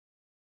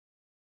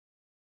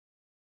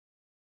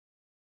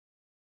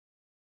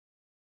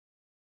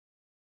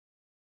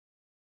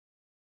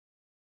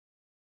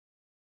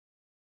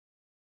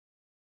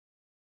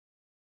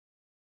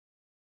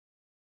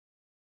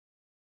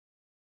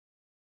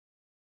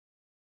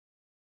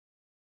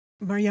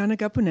Marjana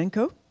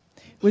Gaponenko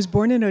was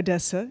born in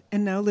Odessa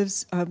and now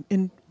lives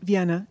in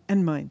Vienna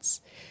and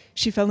Mainz.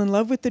 She fell in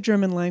love with the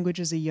German language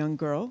as a young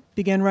girl,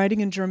 began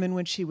writing in German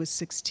when she was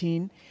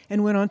 16,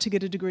 and went on to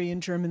get a degree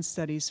in German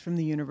studies from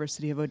the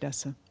University of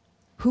Odessa.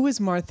 Who is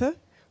Martha?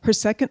 Her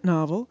second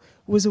novel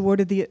was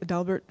awarded the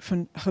Adelbert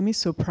von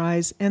Chamisso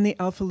Prize and the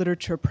Alpha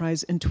Literature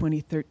Prize in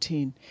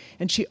 2013,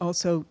 and she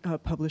also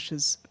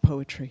publishes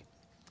poetry.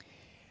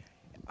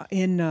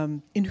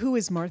 In Who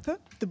is Martha,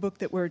 the book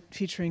that we're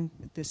featuring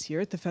this year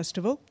at the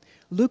festival,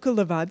 Luka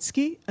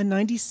Lewadsky, a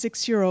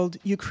 96-year-old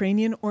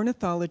Ukrainian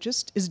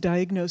ornithologist, is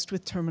diagnosed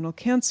with terminal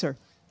cancer.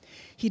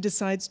 He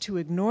decides to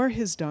ignore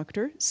his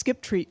doctor,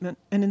 skip treatment,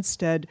 and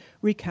instead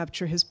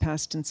recapture his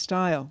past in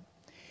style.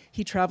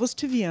 He travels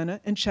to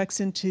Vienna and checks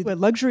into a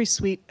luxury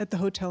suite at the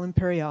Hotel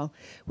Imperial,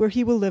 where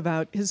he will live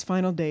out his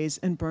final days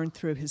and burn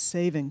through his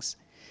savings.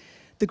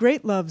 The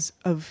great loves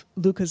of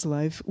Luka's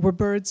life were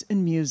birds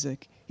and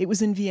music. It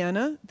was in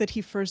Vienna that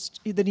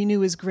he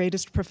knew his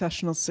greatest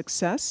professional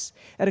success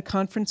at a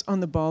conference on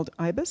the bald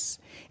ibis,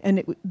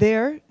 and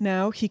there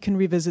now he can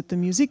revisit the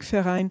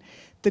Musikverein,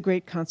 the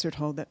great concert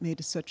hall that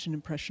made such an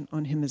impression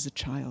on him as a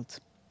child.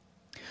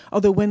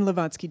 Although when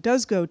Lewadsky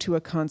does go to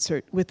a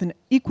concert with an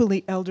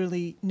equally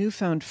elderly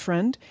newfound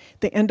friend,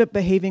 they end up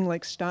behaving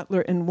like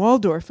Statler and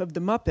Waldorf of the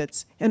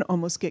Muppets and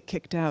almost get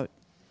kicked out.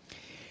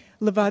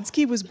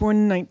 Lewadsky was born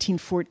in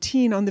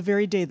 1914 on the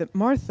very day that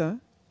Martha,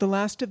 the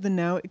last of the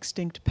now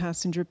extinct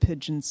passenger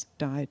pigeons,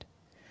 died.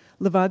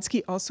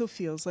 Lewadsky also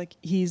feels like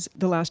he's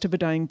the last of a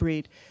dying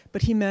breed,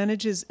 but he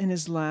manages in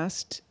his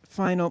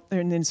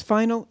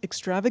final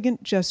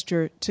extravagant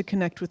gesture to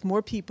connect with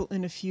more people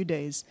in a few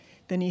days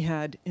than he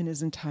had in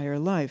his entire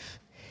life.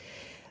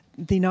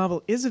 The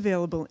novel is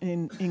available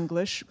in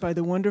English by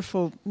the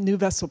wonderful New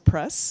Vessel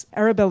Press.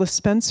 Arabella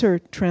Spencer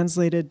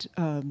translated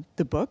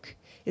the book.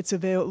 It's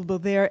available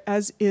there,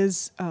 as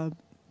is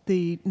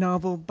the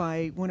novel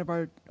by one of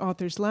our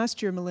authors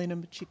last year, Milena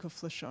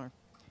Machiko-Flashar.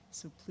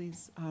 So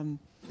please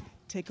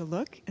take a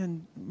look.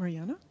 And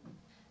Marjana?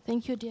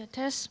 Thank you, dear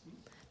Tess.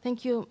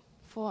 Thank you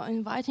for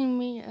inviting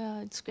me.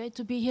 It's great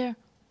to be here.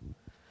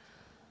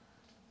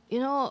 You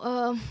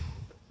know,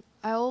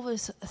 I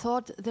always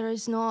thought there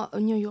is no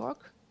New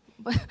York,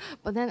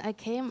 but then I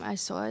came, I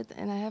saw it,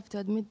 and I have to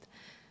admit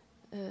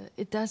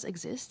it does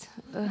exist.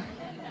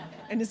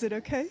 And is it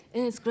okay?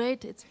 And it's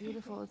great, it's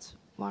beautiful, it's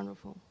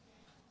wonderful.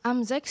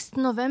 Am 6.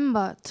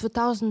 November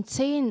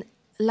 2010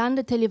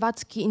 landete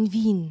Lewadsky in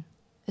Wien.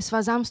 Es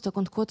war Samstag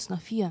und kurz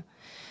nach 4.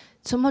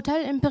 Zum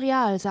Hotel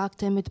Imperial,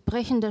 sagte er mit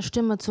brechender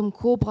Stimme zum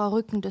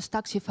Cobra-Rücken des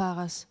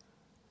Taxifahrers.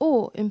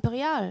 Oh,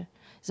 Imperial,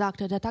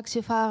 sagte der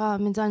Taxifahrer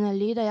mit seiner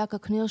Lederjacke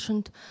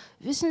knirschend.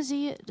 Wissen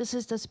Sie, dass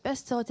es das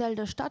beste Hotel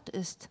der Stadt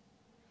ist?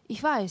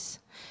 Ich weiß,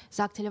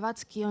 sagte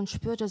Lewadsky und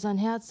spürte sein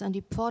Herz an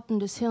die Pforten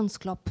des Hirns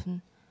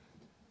klopfen.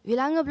 Wie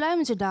lange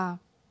bleiben Sie da?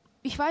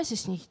 Ich weiß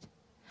es nicht.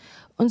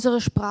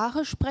 Unsere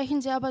Sprache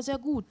sprechen Sie aber sehr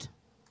gut.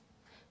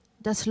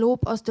 Das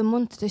Lob aus dem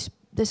Mund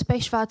des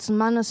pechschwarzen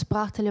Mannes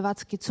brachte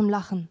Lewadsky zum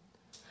Lachen.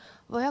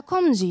 Woher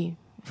kommen Sie?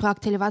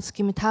 Fragte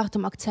Lewadsky mit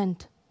hartem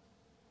Akzent.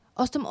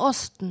 Aus dem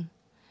Osten.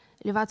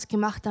 Lewadsky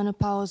machte eine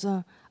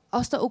Pause.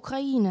 Aus der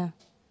Ukraine.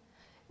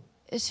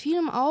 Es fiel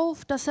ihm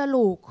auf, dass er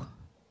log.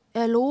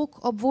 Er log,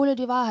 obwohl er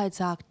die Wahrheit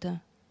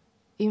sagte.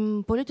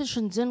 Im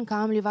politischen Sinn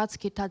kam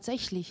Lewadsky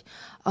tatsächlich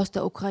aus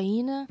der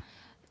Ukraine.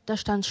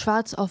 Das stand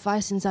schwarz auf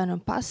weiß in seinem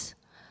Pass.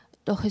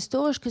 Doch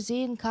historisch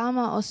gesehen kam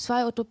er aus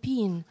zwei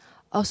Utopien,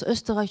 aus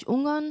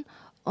Österreich-Ungarn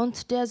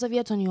und der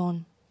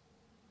Sowjetunion.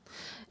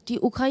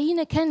 Die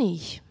Ukraine kenne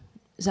ich,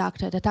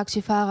 sagte der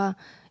Taxifahrer.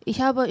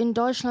 Ich habe in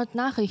Deutschland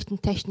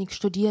Nachrichtentechnik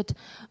studiert.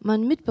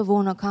 Mein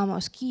Mitbewohner kam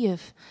aus Kiew.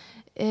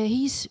 Er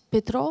hieß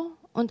Petro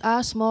und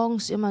aß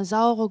morgens immer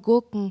saure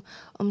Gurken,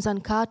 um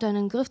seinen Kater in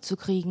den Griff zu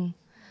kriegen.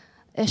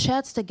 Er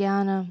scherzte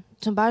gerne.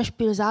 Zum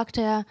Beispiel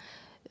sagte er,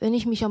 wenn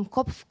ich mich am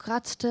Kopf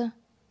kratzte,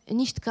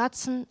 nicht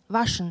kratzen,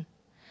 waschen.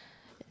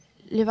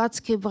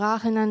 Lewadsky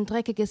brach in ein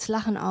dreckiges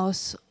Lachen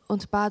aus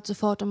und bat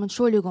sofort um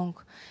Entschuldigung.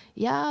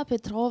 Ja,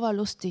 Petro war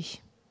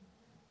lustig.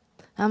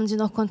 Haben Sie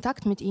noch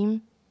Kontakt mit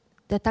ihm?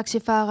 Der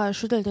Taxifahrer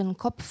schüttelte den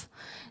Kopf.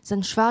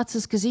 Sein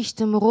schwarzes Gesicht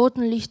im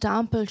roten Licht der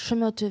Ampel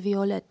schimmerte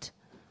violett.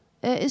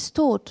 Er ist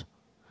tot.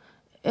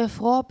 Er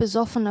fror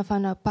besoffen auf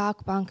einer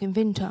Parkbank im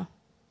Winter.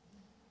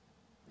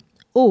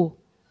 Oh,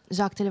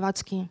 sagte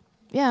Lewadsky.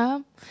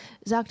 Ja,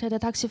 sagte der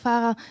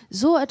Taxifahrer,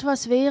 so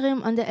etwas wäre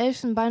ihm an der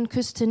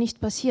Elfenbeinküste nicht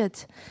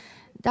passiert.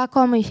 Da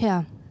komme ich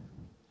her.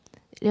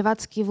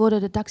 Lewadsky wurde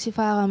der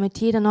Taxifahrer mit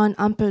jeder neuen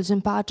Ampel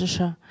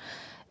sympathischer.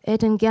 Er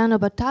hätte ihn gerne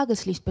über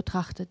Tageslicht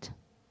betrachtet.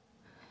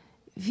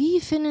 Wie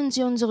finden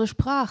Sie unsere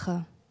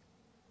Sprache?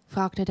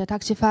 Fragte der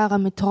Taxifahrer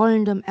mit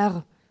rollendem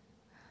R.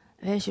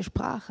 Welche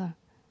Sprache?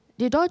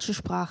 Die deutsche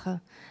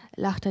Sprache,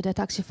 lachte der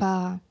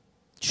Taxifahrer.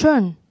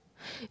 Schön.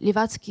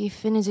 Lewadsky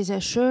findet sie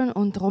sehr schön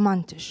und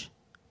romantisch.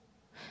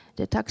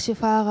 Der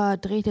Taxifahrer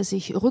drehte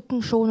sich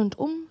rückenschonend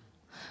um.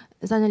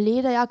 Seine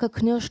Lederjacke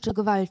knirschte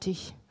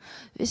gewaltig.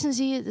 Wissen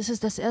Sie, das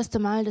ist das erste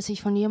Mal, dass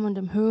ich von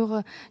jemandem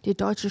höre, die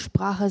deutsche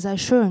Sprache sei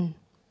schön.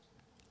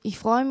 Ich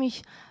freue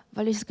mich,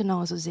 weil ich es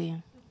genauso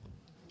sehe.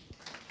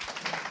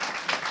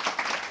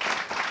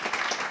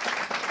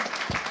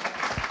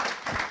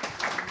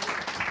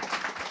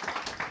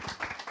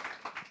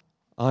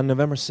 On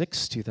November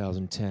 6,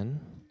 2010,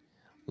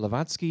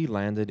 Lavatsky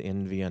landed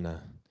in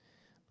Vienna.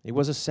 It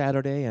was a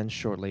Saturday and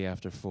shortly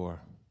after 4.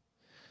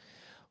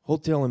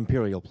 Hotel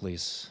Imperial,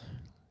 please,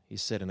 he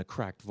said in a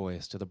cracked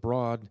voice to the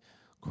broad,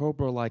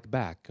 cobra-like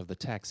back of the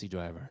taxi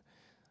driver.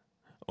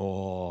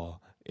 Oh,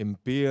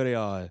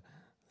 Imperial,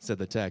 said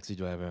the taxi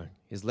driver,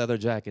 his leather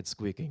jacket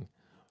squeaking.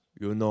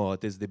 You know,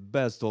 it is the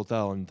best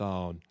hotel in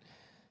town.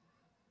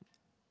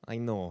 I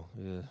know,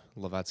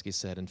 Lavatsky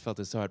said, and felt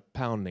his heart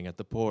pounding at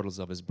the portals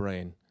of his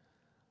brain.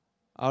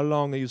 How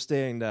long are you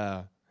staying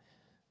there?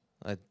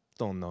 I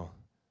don't know.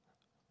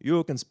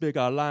 You can speak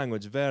our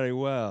language very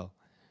well.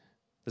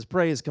 This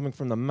praise coming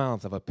from the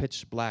mouth of a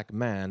pitch-black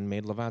man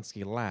made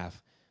Lavatsky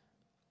laugh.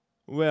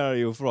 Where are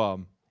you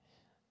from?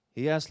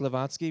 He asked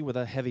Lavatsky with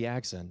a heavy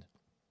accent.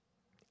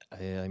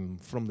 I'm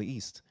from the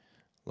east.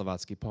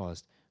 Lavatsky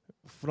paused.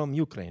 From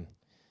Ukraine.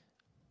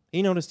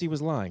 He noticed he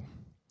was lying.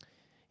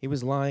 He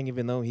was lying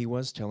even though he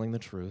was telling the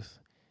truth.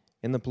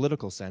 In the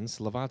political sense,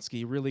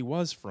 Lavatsky really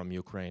was from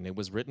Ukraine. It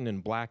was written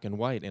in black and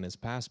white in his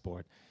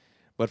passport.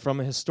 But from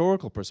a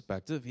historical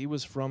perspective, he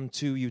was from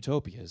 2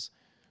 utopias,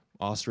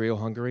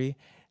 Austria-Hungary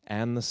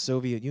and the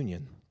Soviet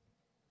Union.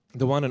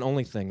 The one and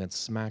only thing that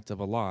smacked of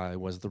a lie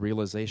was the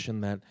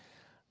realization that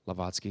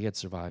Lavatsky had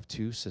survived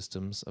 2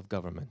 systems of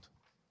government.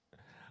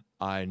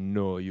 I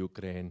know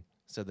Ukraine,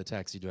 said the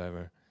taxi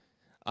driver.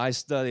 I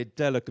studied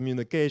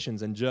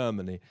telecommunications in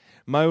Germany.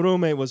 My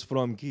roommate was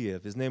from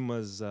Kiev. His name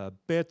was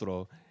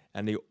Petro,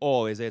 and he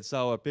always ate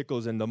sour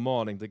pickles in the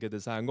morning to get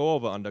his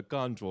hangover under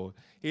control.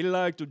 He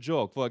liked to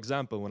joke. For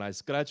example, when I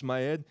scratched my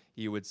head,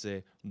 he would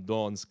say,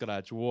 "Don't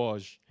scratch,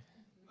 wash."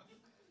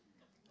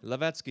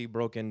 Lavatsky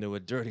broke into a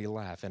dirty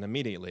laugh and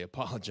immediately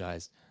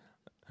apologized.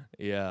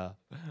 Yeah,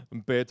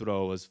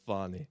 Petro was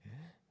funny.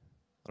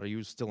 Are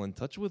you still in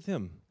touch with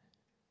him?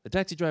 The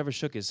taxi driver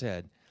shook his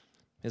head.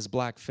 His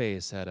black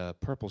face had a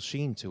purple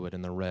sheen to it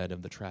in the red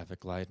of the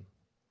traffic light.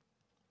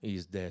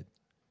 He's dead.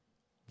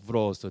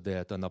 Froze to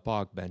death on a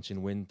park bench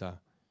in winter.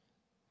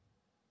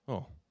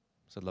 Oh,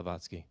 said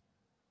Lavatsky.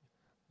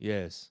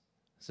 Yes,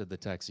 said the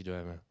taxi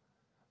driver.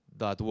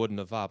 That wouldn't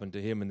have happened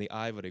to him in the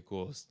Ivory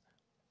Coast.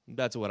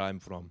 That's where I'm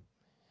from.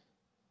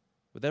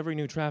 With every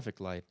new traffic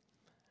light,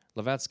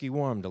 Lavatsky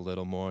warmed a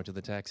little more to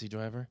the taxi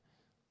driver.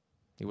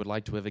 He would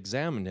like to have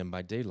examined him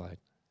by daylight.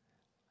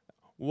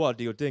 What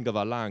do you think of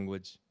our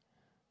language?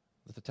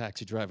 The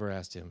taxi driver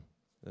asked him.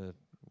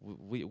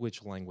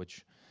 Which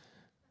language?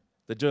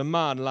 The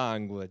German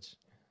language.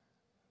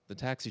 The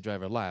taxi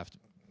driver laughed.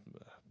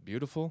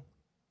 Beautiful?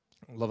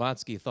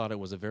 Lavatsky thought it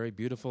was a very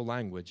beautiful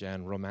language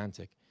and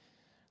romantic.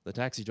 The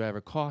taxi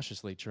driver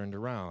cautiously turned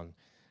around,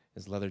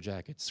 his leather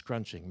jacket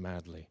scrunching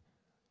madly.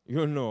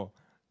 You know,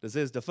 this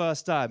is the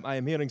first time I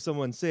am hearing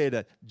someone say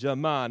that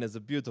German is a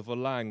beautiful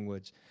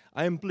language.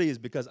 I am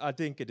pleased because I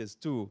think it is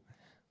too.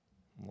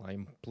 Well, I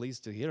am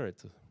pleased to hear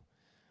it,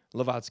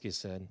 Lavatsky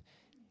said.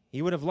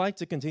 He would have liked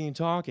to continue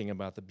talking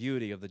about the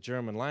beauty of the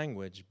German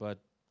language, but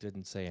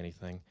didn't say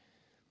anything.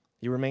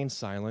 He remained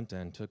silent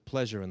and took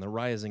pleasure in the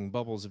rising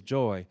bubbles of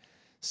joy,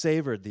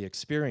 savored the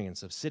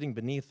experience of sitting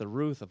beneath the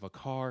roof of a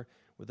car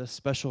with a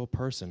special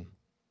person,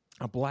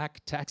 a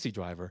black taxi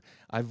driver,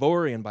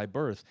 Ivorian by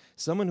birth,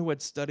 someone who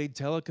had studied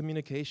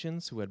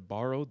telecommunications, who had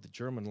borrowed the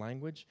German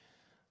language.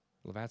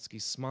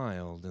 Lavatsky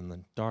smiled in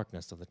the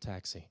darkness of the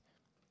taxi.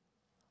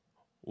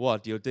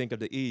 What do you think of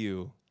the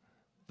EU?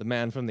 The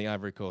man from the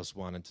Ivory Coast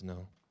wanted to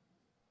know.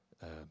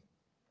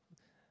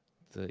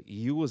 The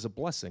EU is a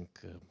blessing.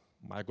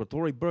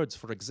 Migratory birds,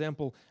 for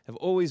example, have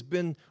always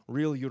been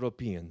real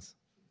Europeans.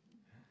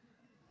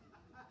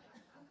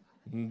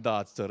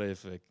 That's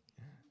terrific,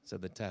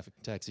 said the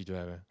taxi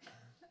driver.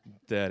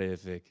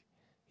 Terrific,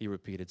 he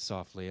repeated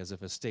softly, as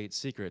if a state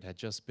secret had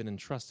just been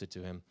entrusted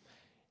to him,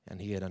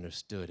 and he had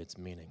understood its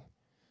meaning.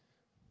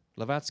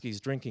 Lavatsky's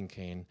drinking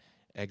cane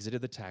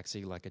exited the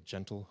taxi like a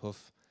gentle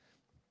hoof,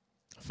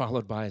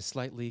 followed by a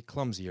slightly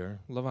clumsier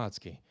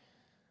Lavatsky.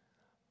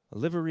 A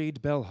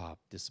liveried bellhop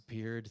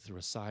disappeared through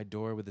a side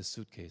door with his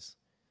suitcase.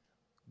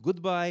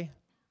 Goodbye,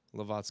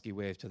 Lavatsky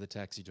waved to the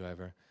taxi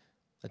driver.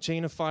 A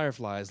chain of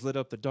fireflies lit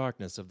up the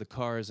darkness of the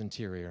car's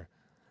interior.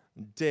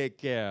 Take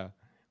care,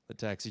 the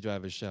taxi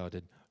driver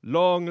shouted.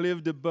 Long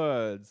live the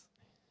birds.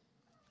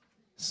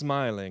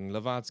 Smiling,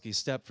 Lavatsky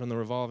stepped from the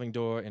revolving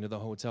door into the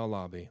hotel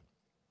lobby.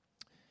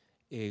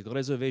 A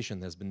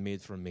reservation has been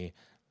made for me.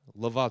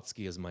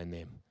 Lavatsky is my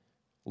name.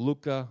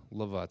 Luka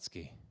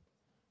Lavatsky.